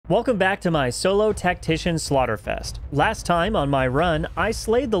Welcome back to my solo Tactician Slaughterfest. Last time on my run, I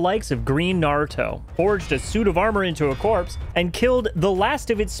slayed the likes of Green Naruto, forged a suit of armor into a corpse, and killed the last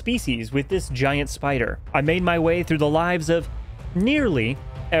of its species with this giant spider. I made my way through the lives of nearly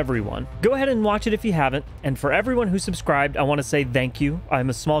everyone. Go ahead and watch it if you haven't, and for everyone who subscribed, I want to say thank you. I'm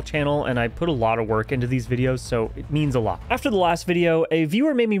a small channel and I put a lot of work into these videos, so it means a lot. After the last video, a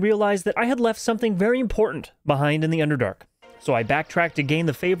viewer made me realize that I had left something very important behind in the Underdark. So I backtracked to gain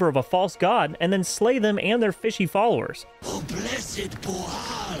the favor of a false god and then slay them and their fishy followers. Oh, blessed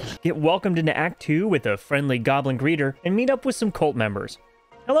Boal! Get welcomed into Act 2 with a friendly goblin greeter and meet up with some cult members.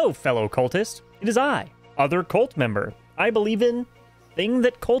 Hello, fellow cultist. It is I, other cult member. I believe in thing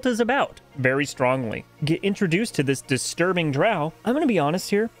that cult is about very strongly. Get introduced to this disturbing drow. I'm gonna be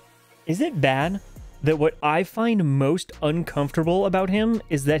honest here. Is it bad that what I find most uncomfortable about him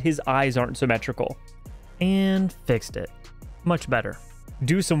is that his eyes aren't symmetrical? And fixed it. Much better.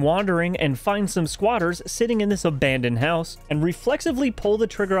 Do some wandering and find some squatters sitting in this abandoned house and reflexively pull the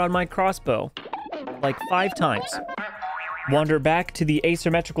trigger on my crossbow like 5 times. Wander back to the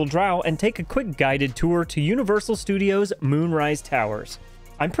asymmetrical drow and take a quick guided tour to Universal Studios Moonrise Towers.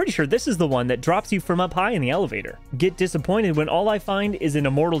 I'm pretty sure this is the one that drops you from up high in the elevator. Get disappointed when all I find is an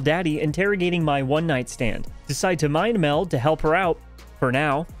immortal daddy interrogating my one-night stand. Decide to mind meld to help her out, for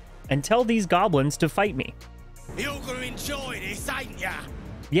now, and tell these goblins to fight me. You're gonna enjoy this, ain't ya?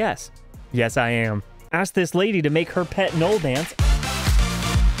 Yes. Yes, I am. Ask this lady to make her pet gnoll dance,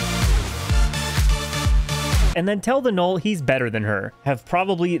 and then tell the gnoll he's better than her. Have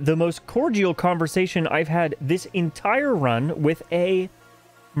probably the most cordial conversation I've had this entire run with a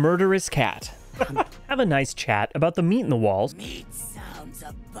murderous cat. Have a nice chat about the meat in the walls. Meat sounds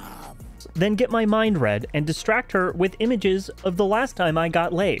above. Then get my mind read and distract her with images of the last time I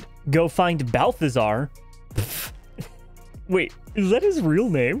got laid. Go find Balthazar. Wait, is that his real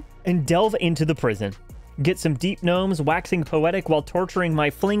name? And delve into the prison. Get some deep gnomes waxing poetic while torturing my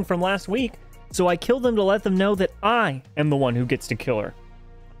fling from last week, so I kill them to let them know that I am the one who gets to kill her.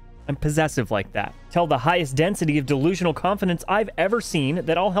 I'm possessive like that. Tell the highest density of delusional confidence I've ever seen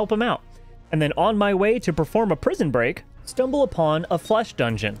that I'll help him out. And then on my way to perform a prison break, stumble upon a flesh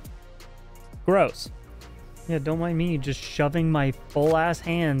dungeon. Gross. Yeah, don't mind me just shoving my full-ass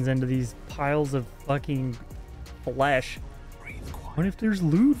hands into these piles of fucking flesh. What if there's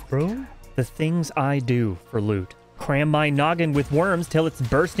loot, bro? The things I do for loot. Cram my noggin with worms till it's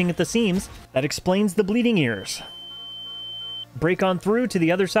bursting at the seams. That explains the bleeding ears. Break on through to the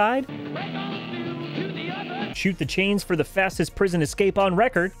other side. Shoot the chains for the fastest prison escape on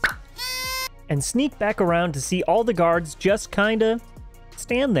record. And sneak back around to see all the guards just kinda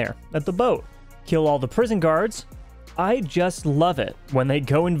stand there at the boat. Kill all the prison guards. I just love it when they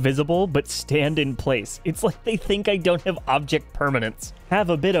go invisible but stand in place. It's like they think I don't have object permanence. Have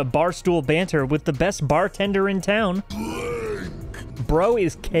a bit of barstool banter with the best bartender in town. Bro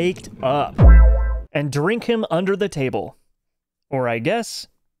is caked up. And drink him under the table. Or I guess,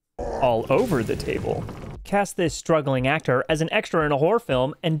 all over the table. Cast this struggling actor as an extra in a horror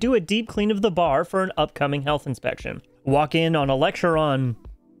film and do a deep clean of the bar for an upcoming health inspection. Walk in on a lecture on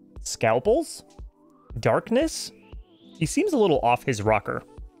scalpels? Darkness? He seems a little off his rocker.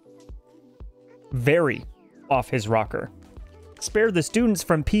 Very off his rocker. Spare the students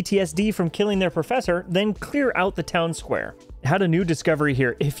from PTSD from killing their professor, then clear out the town square. Had a new discovery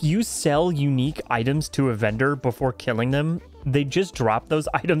here. If you sell unique items to a vendor before killing them, they just drop those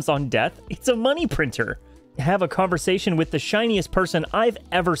items on death. It's a money printer. Have a conversation with the shiniest person I've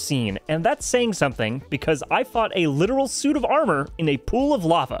ever seen, and that's saying something because I fought a literal suit of armor in a pool of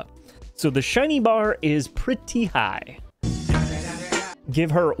lava. So the shiny bar is pretty high.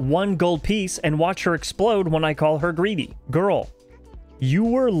 Give her 1 gold piece and watch her explode when I call her greedy. Girl, you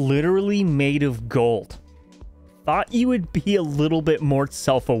were literally made of gold. Thought you would be a little bit more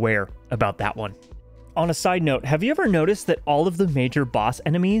self-aware about that one. On a side note, have you ever noticed that all of the major boss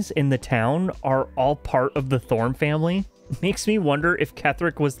enemies in the town are all part of the Thorn family? Makes me wonder if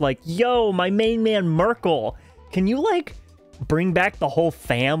Ketheric was like, yo, my main man Merkel, can you like bring back the whole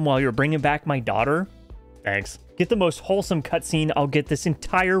fam while you're bringing back my daughter? Thanks. Get the most wholesome cutscene I'll get this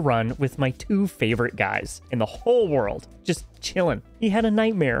entire run with my 2 favorite guys in the whole world. Just chilling. He had a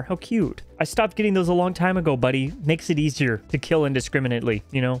nightmare. How cute. I stopped getting those a long time ago, buddy. Makes it easier to kill indiscriminately,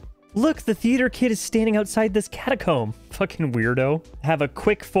 you know? Look, the theater kid is standing outside this catacomb. Fucking weirdo. Have a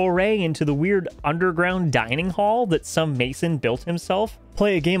quick foray into the weird underground dining hall that some mason built himself.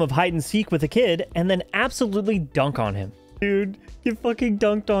 Play a game of hide and seek with a kid and then absolutely dunk on him. Dude, you fucking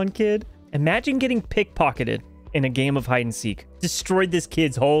dunked on, kid. Imagine getting pickpocketed in a game of hide and seek. Destroyed this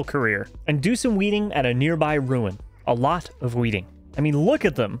kid's whole career. And do some weeding at a nearby ruin. A lot of weeding. I mean, look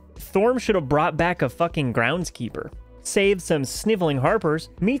at them. Thorm should have brought back a fucking groundskeeper. Save some sniveling harpers.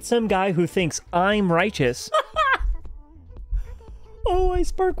 Meet some guy who thinks I'm righteous. Oh, I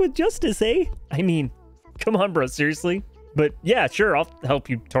spark with justice, eh? I mean, come on, bro, seriously? But yeah, sure, I'll help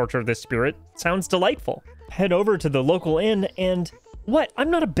you torture this spirit. Sounds delightful. Head over to the local inn and... What? I'm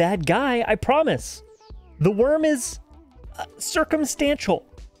not a bad guy, I promise. The worm is... circumstantial.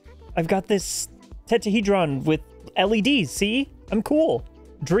 I've got this tetrahedron with LEDs, see? I'm cool.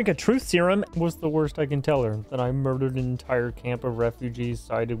 Drink a truth serum. What's the worst I can tell her? That I murdered an entire camp of refugees,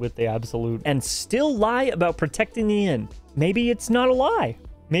 sided with the absolute, and still lie about protecting the inn. Maybe it's not a lie.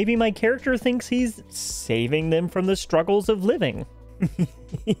 Maybe my character thinks he's saving them from the struggles of living.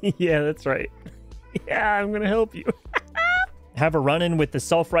 Yeah, that's right. Yeah, I'm gonna help you. Have a run-in with the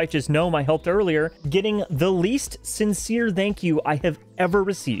self-righteous gnome I helped earlier, getting the least sincere thank you I have ever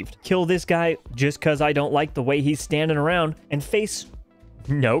received. Kill this guy just because I don't like the way he's standing around and face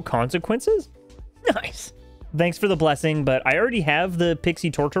no consequences? Nice. Thanks for the blessing, but I already have the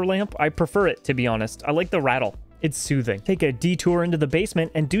pixie torture lamp. I prefer it, to be honest. I like the rattle. It's soothing. Take a detour into the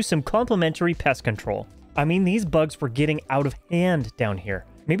basement and do some complimentary pest control. I mean, these bugs were getting out of hand down here.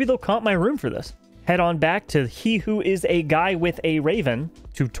 Maybe they'll comp my room for this. Head on back to He Who Is a Guy with a Raven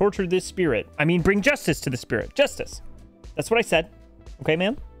to torture this spirit. I mean, bring justice to the spirit. Justice. That's what I said. Okay,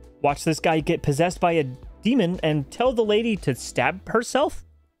 man? Watch this guy get possessed by a demon and tell the lady to stab herself?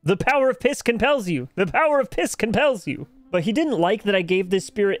 The power of piss compels you. The power of piss compels you. But he didn't like that I gave this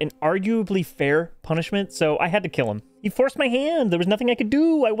spirit an arguably fair punishment, so I had to kill him. He forced my hand. There was nothing I could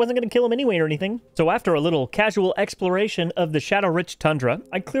do. I wasn't going to kill him anyway or anything. So after a little casual exploration of the shadow-rich tundra,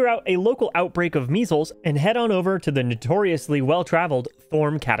 I clear out a local outbreak of measles and head on over to the notoriously well-traveled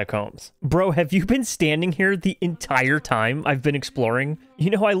Thorm Catacombs. Bro, have you been standing here the entire time I've been exploring?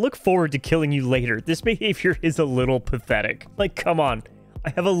 You know, I look forward to killing you later. This behavior is a little pathetic. Like, come on. I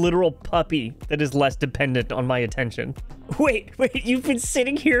have a literal puppy that is less dependent on my attention. Wait, you've been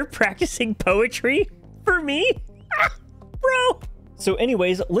sitting here practicing poetry? For me? Bro! So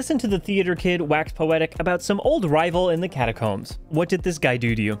anyways, listen to the theater kid wax poetic about some old rival in the catacombs. What did this guy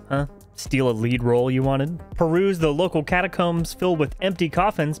do to you, huh? Steal a lead role you wanted? Peruse the local catacombs filled with empty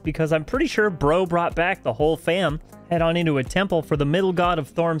coffins because I'm pretty sure bro brought back the whole fam. Head on into a temple for the middle god of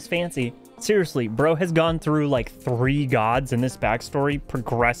Thorm's fancy. Seriously, bro has gone through like 3 gods in this backstory,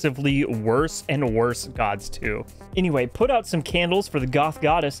 progressively worse and worse gods too. Anyway, put out some candles for the goth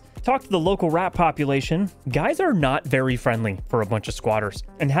goddess, talk to the local rat population. Guys are not very friendly for a bunch of squatters,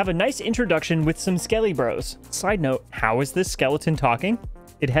 and have a nice introduction with some skelly bros. Side note, how is this skeleton talking?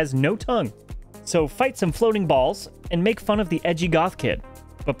 It has no tongue. So fight some floating balls and make fun of the edgy goth kid.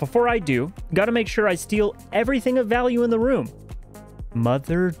 But before I do, gotta make sure I steal everything of value in the room.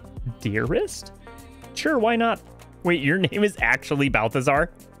 Mother Dearest? Sure, why not? Wait, your name is actually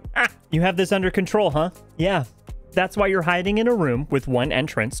Balthazar? Ah, you have this under control, huh? Yeah, that's why you're hiding in a room with one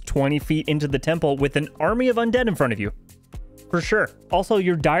entrance 20 feet into the temple with an army of undead in front of you. For sure. Also,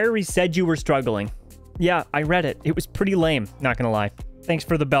 your diary said you were struggling. Yeah, I read it. It was pretty lame, not gonna lie. Thanks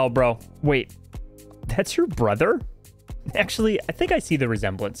for the bell, bro. Wait, that's your brother? Actually, I think I see the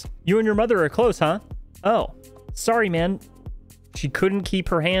resemblance. You and your mother are close, huh? Oh, sorry, man. She couldn't keep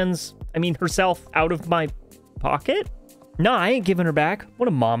herself out of my pocket? Nah, I ain't giving her back. What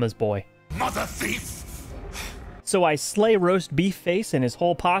a mama's boy. Mother thief! So I slay roast beef face and his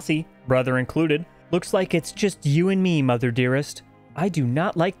whole posse, brother included. Looks like it's just you and me, mother dearest. I do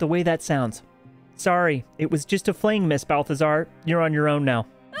not like the way that sounds. Sorry, it was just a fling, Miss Balthazar. You're on your own now.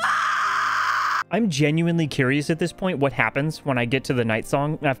 I'm genuinely curious at this point what happens when I get to the night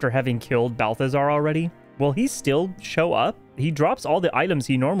song after having killed Balthazar already. Will he still show up? He drops all the items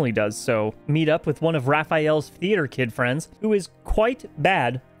he normally does, so meet up with one of Raphael's theater kid friends who is quite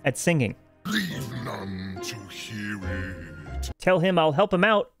bad at singing. Leave none to hear it. Tell him I'll help him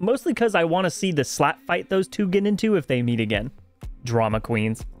out, mostly because I want to see the slap fight those two get into if they meet again. Drama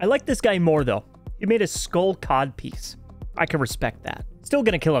queens. I like this guy more though. He made a skull cod piece. I can respect that. Still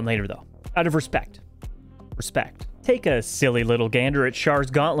gonna kill him later though. Out of respect. Respect. Take a silly little gander at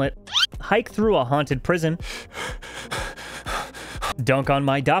Char's gauntlet. Hike through a haunted prison. Dunk on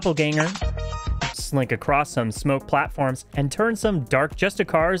my doppelganger. Slink across some smoke platforms and turn some dark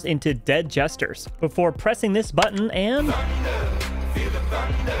justicars into dead jesters before pressing this button and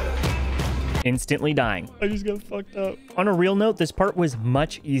instantly dying. I just got fucked up. On a real note, this part was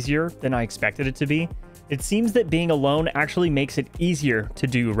much easier than I expected it to be. It seems that being alone actually makes it easier to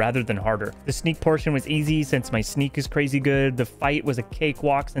do rather than harder. The sneak portion was easy since my sneak is crazy good. The fight was a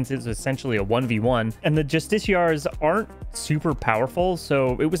cakewalk since it's essentially a 1v1. And the Justiciars aren't super powerful,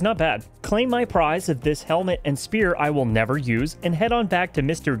 so it was not bad. Claim my prize of this helmet and spear I will never use and head on back to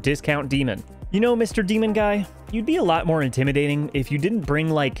Mr. Discount Demon. You know, Mr. Demon Guy, you'd be a lot more intimidating if you didn't bring,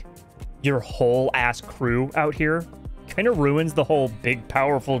 like, your whole ass crew out here. Kind of ruins the whole big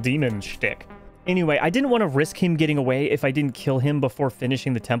powerful demon shtick. Anyway, I didn't want to risk him getting away if I didn't kill him before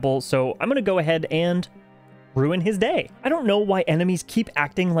finishing the temple, so I'm going to go ahead and ruin his day. I don't know why enemies keep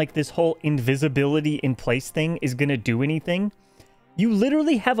acting like this whole invisibility in place thing is going to do anything. You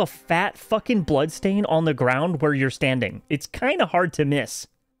literally have a fat fucking bloodstain on the ground where you're standing. It's kind of hard to miss.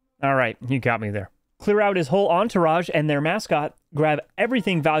 All right, you got me there. Clear out his whole entourage and their mascot, grab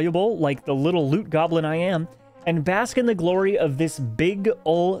everything valuable like the little loot goblin I am, and bask in the glory of this big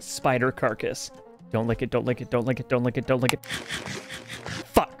ol' spider carcass. Don't lick it, don't lick it, don't lick it, don't lick it, don't lick it.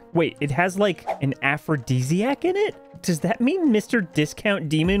 Fuck. Wait, it has like an aphrodisiac in it? Does that mean Mr. Discount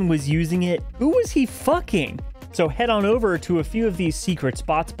Demon was using it? Who was he fucking? So head on over to a few of these secret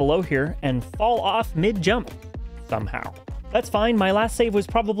spots below here and fall off mid-jump. Somehow. That's fine, my last save was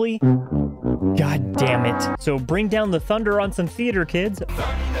probably... God damn it. So bring down the thunder on some theater, kids.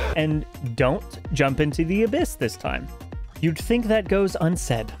 And don't jump into the abyss this time. You'd think that goes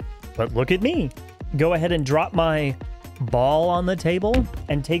unsaid, but look at me. Go ahead and drop my ball on the table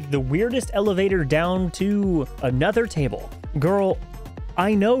and take the weirdest elevator down to another table. Girl,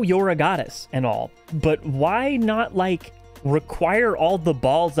 I know you're a goddess and all, but why not, like, require all the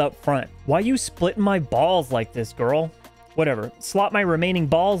balls up front? Why you splitting my balls like this, girl? Whatever, slot my remaining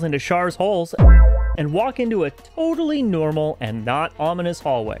balls into Char's holes and walk into a totally normal and not ominous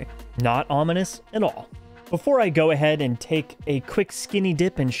hallway. Not ominous at all. Before I go ahead and take a quick skinny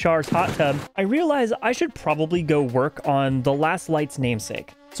dip in Char's hot tub, I realize I should probably go work on the Last Light's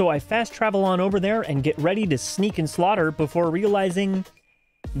namesake. So I fast travel on over there and get ready to sneak and slaughter before realizing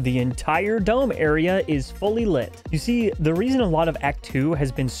the entire dome area is fully lit. You see, the reason a lot of Act 2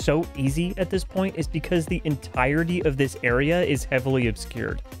 has been so easy at this point is because the entirety of this area is heavily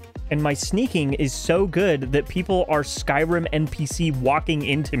obscured. And my sneaking is so good that people are Skyrim NPC walking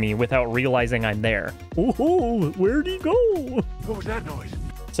into me without realizing I'm there. Ooh, where'd he go? What was that noise?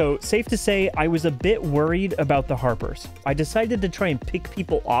 So, safe to say, I was a bit worried about the Harpers. I decided to try and pick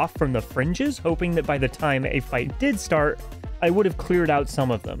people off from the fringes, hoping that by the time a fight did start, I would have cleared out some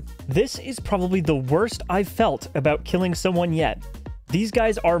of them. This is probably the worst I've felt about killing someone yet. These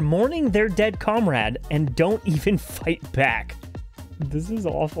guys are mourning their dead comrade and don't even fight back. This is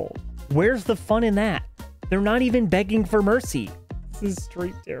awful. Where's the fun in that? They're not even begging for mercy. This is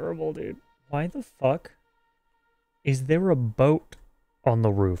straight terrible, dude. Why the fuck is there a boat on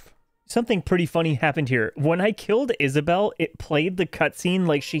the roof? Something pretty funny happened here. When I killed Isabel, it played the cutscene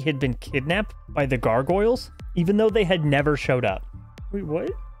like she had been kidnapped by the gargoyles, even though they had never showed up. Wait, what?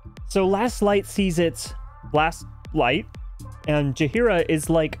 So Last Light sees its last light, and Jaheira is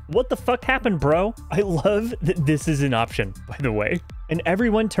like, what the fuck happened, bro? I love that this is an option, by the way. And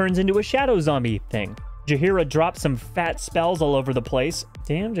everyone turns into a shadow zombie thing. Jaheira drops some fat spells all over the place.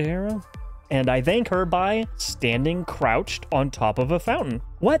 Damn, Jaheira. And I thank her by standing crouched on top of a fountain.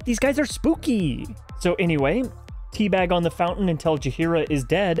 What? These guys are spooky. So anyway, teabag on the fountain until Jaheira is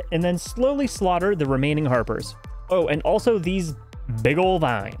dead, and then slowly slaughter the remaining Harpers. Oh, and also these big ol'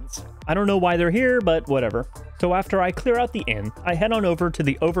 vines. I don't know why they're here, but whatever. So after I clear out the inn, I head on over to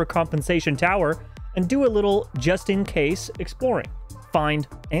the overcompensation tower and do a little just-in-case exploring. Find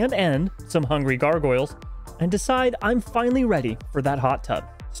and end some hungry gargoyles, and decide I'm finally ready for that hot tub.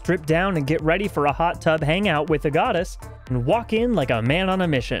 Strip down and get ready for a hot tub hangout with a goddess, and walk in like a man on a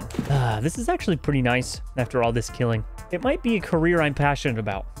mission. This is actually pretty nice after all this killing. It might be a career I'm passionate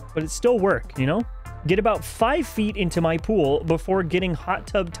about, but it's still work, you know? Get about 5 feet into my pool before getting hot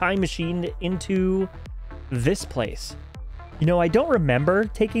tub time machined into this place. You know, I don't remember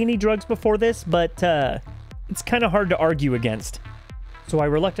taking any drugs before this, but it's kind of hard to argue against. So I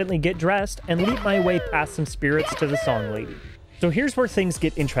reluctantly get dressed and leap my way past some spirits to the song lady. So here's where things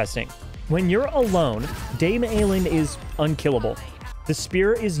get interesting. When you're alone, Dame Aelin is unkillable. The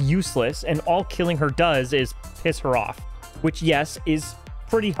spear is useless, and all killing her does is piss her off. Which, yes, is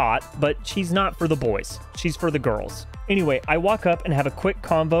pretty hot, but she's not for the boys. She's for the girls. Anyway, I walk up and have a quick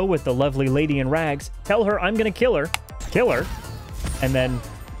convo with the lovely lady in rags, tell her I'm gonna kill her, and then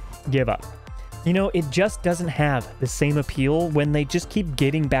give up. You know, it just doesn't have the same appeal when they just keep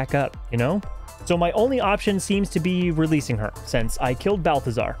getting back up, you know? So my only option seems to be releasing her, since I killed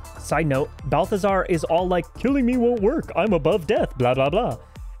Balthazar. Side note, Balthazar is all like, killing me won't work, I'm above death, blah blah blah.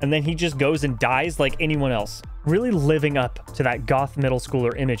 and then he just goes and dies like anyone else. Really living up to that goth middle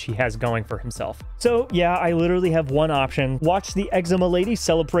schooler image he has going for himself. So yeah, I literally have one option. Watch the eczema lady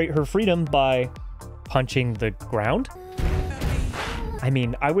celebrate her freedom by punching the ground. I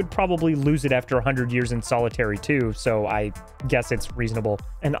mean, I would probably lose it after 100 years in solitary too, so I guess it's reasonable.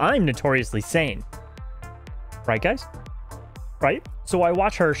 And I'm notoriously sane. Right, guys? Right? So I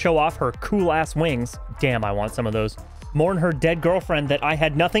watch her show off her cool-ass wings. Damn, I want some of those. Mourn her dead girlfriend that I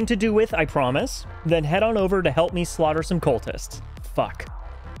had nothing to do with, I promise. Then head on over to help me slaughter some cultists. Fuck.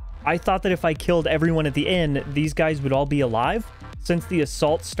 I thought that if I killed everyone at the inn, these guys would all be alive, since the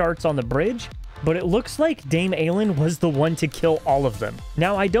assault starts on the bridge. But it looks like Dame Aelin was the one to kill all of them.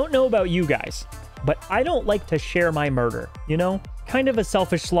 Now, I don't know about you guys, but I don't like to share my murder, you know? Kind of a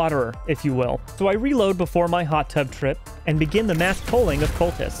selfish slaughterer, if you will. So I reload before my hot tub trip and begin the mass culling of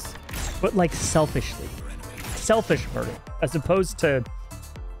cultists. But like selfishly. Selfish murder, as opposed to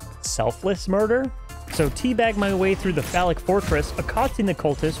selfless murder. So teabag my way through the phallic fortress, accosting the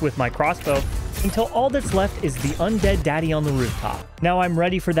cultists with my crossbow, until all that's left is the undead daddy on the rooftop. Now I'm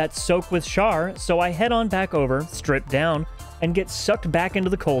ready for that soak with Shar, so I head on back over, strip down, and get sucked back into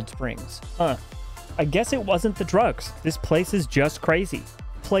the cold springs. I guess it wasn't the drugs. This place is just crazy.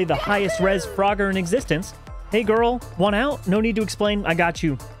 Play the highest res Frogger in existence. Hey girl, want out? No need to explain, I got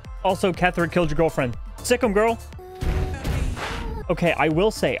you. Also, Ketheric killed your girlfriend. Sick 'em, girl. Okay, I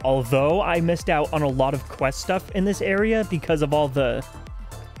will say, although I missed out on a lot of quest stuff in this area because of all the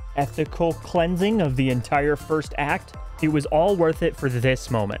ethical cleansing of the entire first act, it was all worth it for this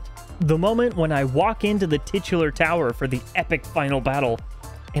moment. The moment when I walk into the titular tower for the epic final battle,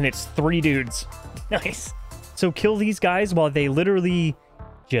 and it's 3 dudes. Nice. So kill these guys while they literally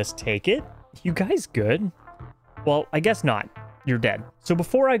just take it? You guys good? Well, I guess not. You're dead. So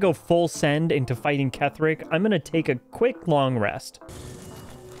before I go full send into fighting Ketheric, I'm gonna take a quick long rest.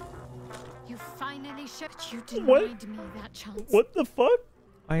 You finally showed you denied me that chance. What the fuck?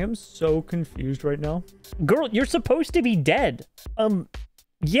 I am so confused right now. Girl, you're supposed to be dead.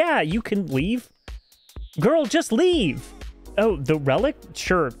 Yeah, you can leave. Girl, just leave. Oh, the relic?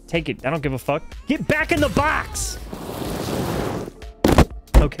 Sure, take it. I don't give a fuck. Get back in the box!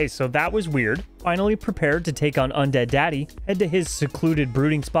 Okay, so that was weird. Finally prepared to take on Undead Daddy, head to his secluded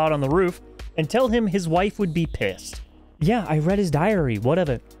brooding spot on the roof, and tell him his wife would be pissed. Yeah, I read his diary, what of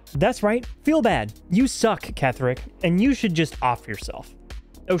it? That's right, feel bad. You suck, Ketheric, and you should just off yourself.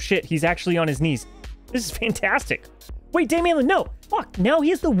 Oh shit, he's actually on his knees. This is fantastic. Wait, Damian, no! Fuck, now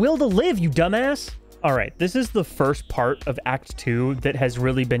he has the will to live, you dumbass! Alright, this is the first part of Act 2 that has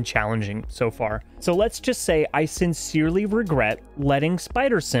really been challenging so far. So let's just say I sincerely regret letting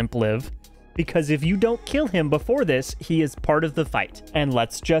Spider Simp live, because if you don't kill him before this, he is part of the fight. And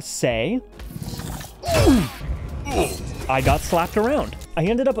let's just say I got slapped around. I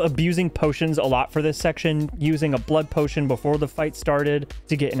ended up abusing potions a lot for this section, using a blood potion before the fight started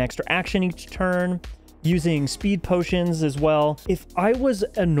to get an extra action each turn, using speed potions as well. If I was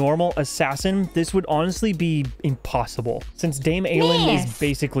a normal assassin, this would honestly be impossible, since Dame Aelin is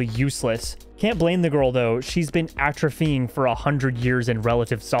basically useless. Can't blame the girl though, she's been atrophying for 100 years in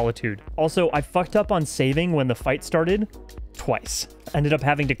relative solitude. Also, I fucked up on saving when the fight started twice. Ended up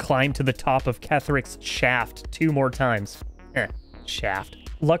having to climb to the top of Ketheric's shaft 2 more times. Shaft.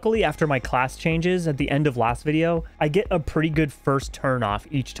 Luckily, after my class changes at the end of last video, I get a pretty good first turn off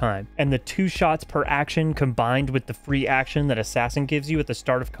each time. And the 2 shots per action combined with the free action that Assassin gives you at the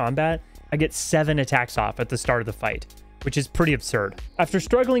start of combat, I get 7 attacks off at the start of the fight, which is pretty absurd. After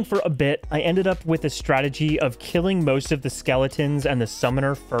struggling for a bit, I ended up with a strategy of killing most of the skeletons and the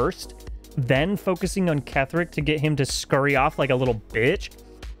summoner first, then focusing on Ketheric to get him to scurry off like a little bitch.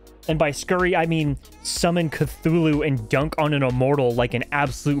 And by scurry, I mean summon Cthulhu and dunk on an immortal like an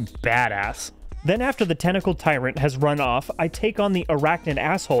absolute badass. Then after the tentacle tyrant has run off, I take on the arachnid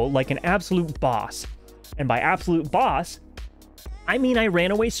asshole like an absolute boss. And by absolute boss, I mean I ran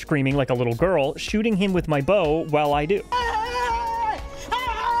away screaming like a little girl, shooting him with my bow while I do.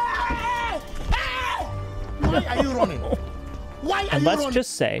 Why are you running? Why are and you let's running?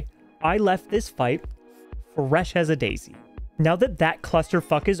 just say, I left this fight fresh as a daisy. Now that that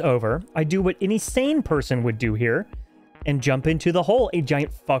clusterfuck is over, I do what any sane person would do here, and jump into the hole a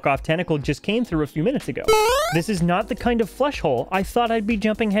giant fuck-off tentacle just came through a few minutes ago. This is not the kind of flesh hole I thought I'd be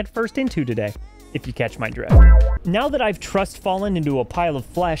jumping headfirst into today, if you catch my drift. Now that I've trust fallen into a pile of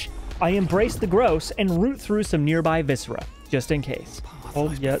flesh, I embrace the gross and root through some nearby viscera, just in case. Oh,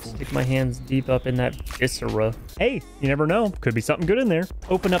 yeah, stick my hands deep up in that viscera. Hey, you never know. Could be something good in there.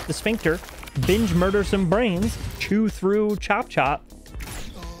 Open up the sphincter, binge murder some brains, chew through chop chop.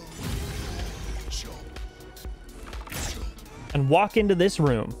 and walk into this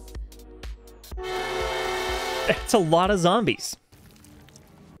room. It's a lot of zombies.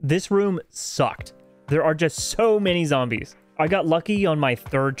 This room sucked. There are just so many zombies. I got lucky on my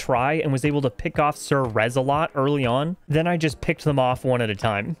third try and was able to pick off Sir Rez a lot early on. Then I just picked them off one at a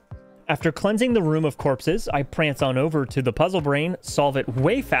time. After cleansing the room of corpses, I prance on over to the puzzle brain, solve it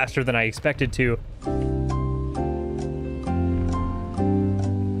way faster than I expected to,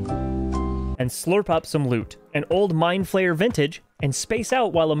 and slurp up some loot, an old Mind Flayer vintage, and space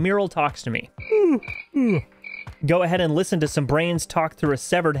out while a mural talks to me. Go ahead and listen to some brains talk through a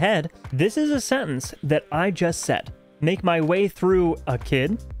severed head. This is a sentence that I just said. Make my way through a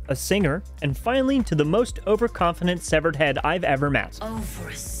kid, a singer, and finally to the most overconfident severed head I've ever met. Oh, for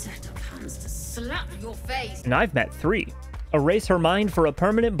a set of hands to slap your face. And I've met 3. Erase her mind for a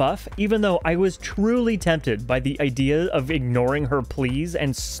permanent buff, even though I was truly tempted by the idea of ignoring her pleas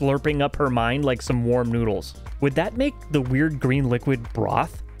and slurping up her mind like some warm noodles. Would that make the weird green liquid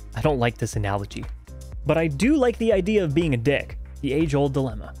broth? I don't like this analogy. But I do like the idea of being a dick. The age-old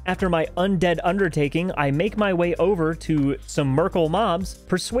dilemma. After my undead undertaking, I make my way over to some Merkel mobs,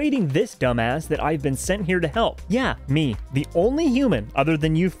 persuading this dumbass that I've been sent here to help. Yeah, me, the only human other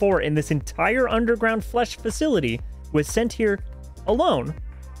than you 4 in this entire underground flesh facility, was sent here alone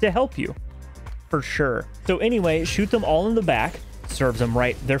to help you. For sure. So anyway, shoot them all in the back. Serves them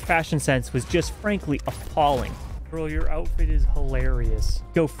right. Their fashion sense was just frankly appalling. Girl, your outfit is hilarious.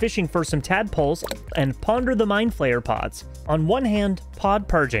 Go fishing for some tadpoles and ponder the Mind Flayer pods. On one hand, pod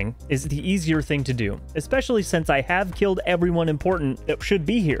purging is the easier thing to do, especially since I have killed everyone important that should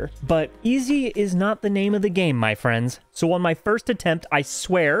be here. But easy is not the name of the game, my friends. So on my first attempt, I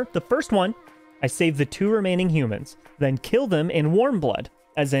swear, the first one, I saved the 2 remaining humans, then kill them in warm blood,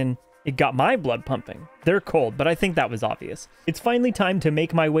 as in, it got my blood pumping. They're cold, but I think that was obvious. It's finally time to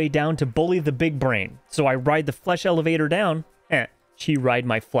make my way down to bully the big brain. So I ride the flesh elevator down. She ride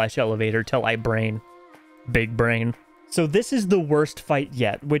my flesh elevator till I brain. Big brain. So this is the worst fight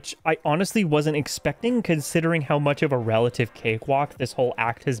yet, which I honestly wasn't expecting considering how much of a relative cakewalk this whole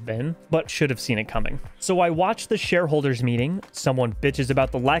act has been, but should have seen it coming. So I watch the shareholders meeting, someone bitches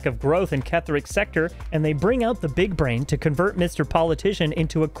about the lack of growth in Ketheric's sector, and they bring out the big brain to convert Mr. Politician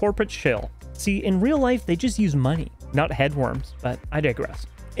into a corporate shill. See, in real life, they just use money, not headworms, but I digress.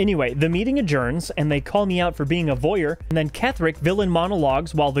 Anyway, the meeting adjourns, and they call me out for being a voyeur, and then Ketheric villain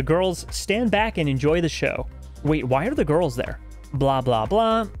monologues while the girls stand back and enjoy the show. Wait, why are the girls there? Blah, blah,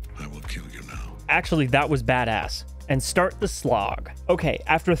 blah. I will kill you now. Actually, that was badass. And start the slog. Okay,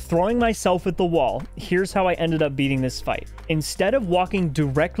 after throwing myself at the wall, here's how I ended up beating this fight. Instead of walking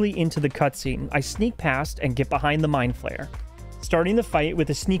directly into the cutscene, I sneak past and get behind the Mind Flayer, starting the fight with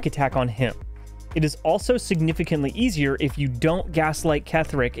a sneak attack on him. It is also significantly easier if you don't gaslight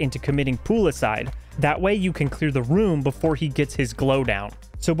Ketheric into committing poolicide. That way you can clear the room before he gets his glow down.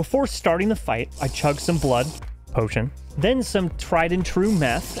 So before starting the fight, I chug some blood, potion, then some tried and true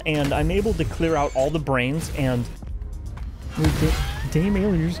meth, and I'm able to clear out all the brains and... Dame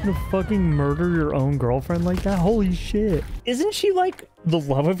Ale, you're just gonna fucking murder your own girlfriend like that? Holy shit. Isn't she like the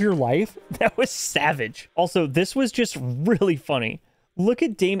love of your life? That was savage. Also, this was just really funny. Look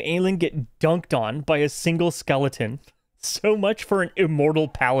at Dame Aelin get dunked on by a single skeleton. So much for an immortal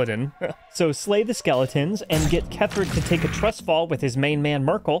paladin. So slay the skeletons and get Ketheric to take a trust fall with his main man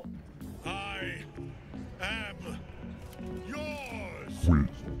Merkel. I am yours. Wait,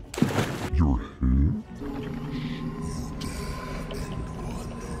 your head?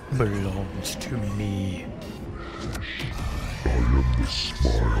 Belongs to me. I am the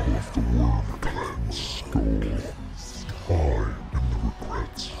smile of the Worm Clan's skull. I am the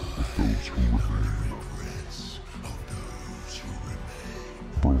regrets of those who remain.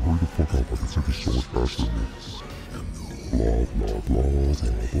 Bro, hurry the fuck up, I can say this so much faster than this. Blah, blah, blah,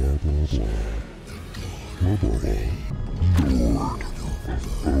 blah, blah, blah, blah. Blah, blah, blah. Lord of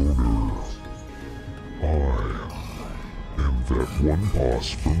Boner. I am that one boss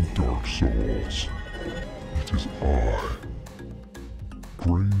from Dark Souls. It is I,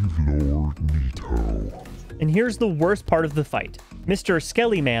 Grave Lord Nito. And here's the worst part of the fight. Mr.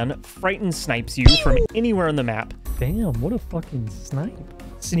 Skellyman frightened snipes you from anywhere on the map. Damn, what a fucking snipe.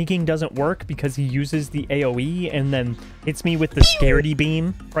 Sneaking doesn't work because he uses the AoE and then hits me with the scaredy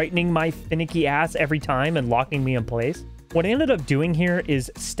beam, frightening my finicky ass every time and locking me in place. What I ended up doing here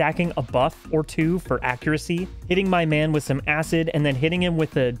is stacking a buff or 2 for accuracy, hitting my man with some acid, and then hitting him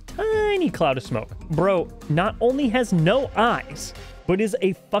with a tiny cloud of smoke. Bro not only has no eyes, but is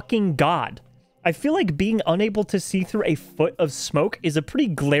a fucking god. I feel like being unable to see through a foot of smoke is a pretty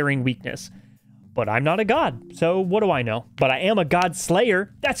glaring weakness. But I'm not a god, so what do I know? But I am a god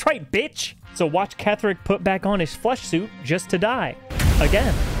slayer. That's right, bitch! So watch Ketherick put back on his flesh suit just to die.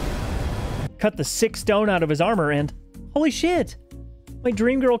 Again. Cut the 6 stone out of his armor and... Holy shit! My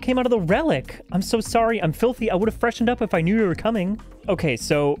dream girl came out of the relic. I'm so sorry. I'm filthy. I would have freshened up if I knew you were coming. Okay,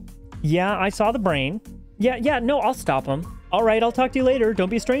 so... Yeah, I saw the brain. Yeah, no, I'll stop him. All right, I'll talk to you later. Don't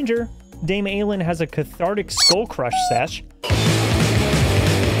be a stranger. Dame Aelin has a cathartic skull crush sesh.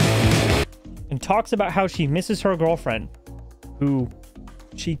 And talks about how she misses her girlfriend, who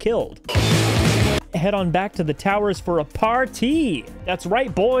she killed. Head on back to the towers for a party. That's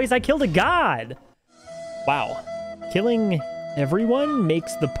right, boys. I killed a god. Wow. Killing everyone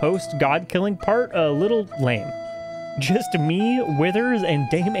makes the post-god killing part a little lame. Just me, Withers, and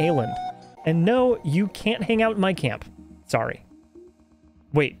Dame Aelin. And no, you can't hang out in my camp. Sorry.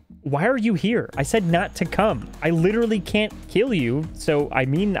 Wait, why are you here? I said not to come. I literally can't kill you, so I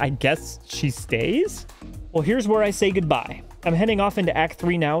mean, I guess she stays? Well, here's where I say goodbye. I'm heading off into Act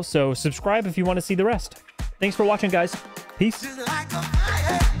 3 now, so subscribe if you want to see the rest. Thanks for watching, guys. Peace.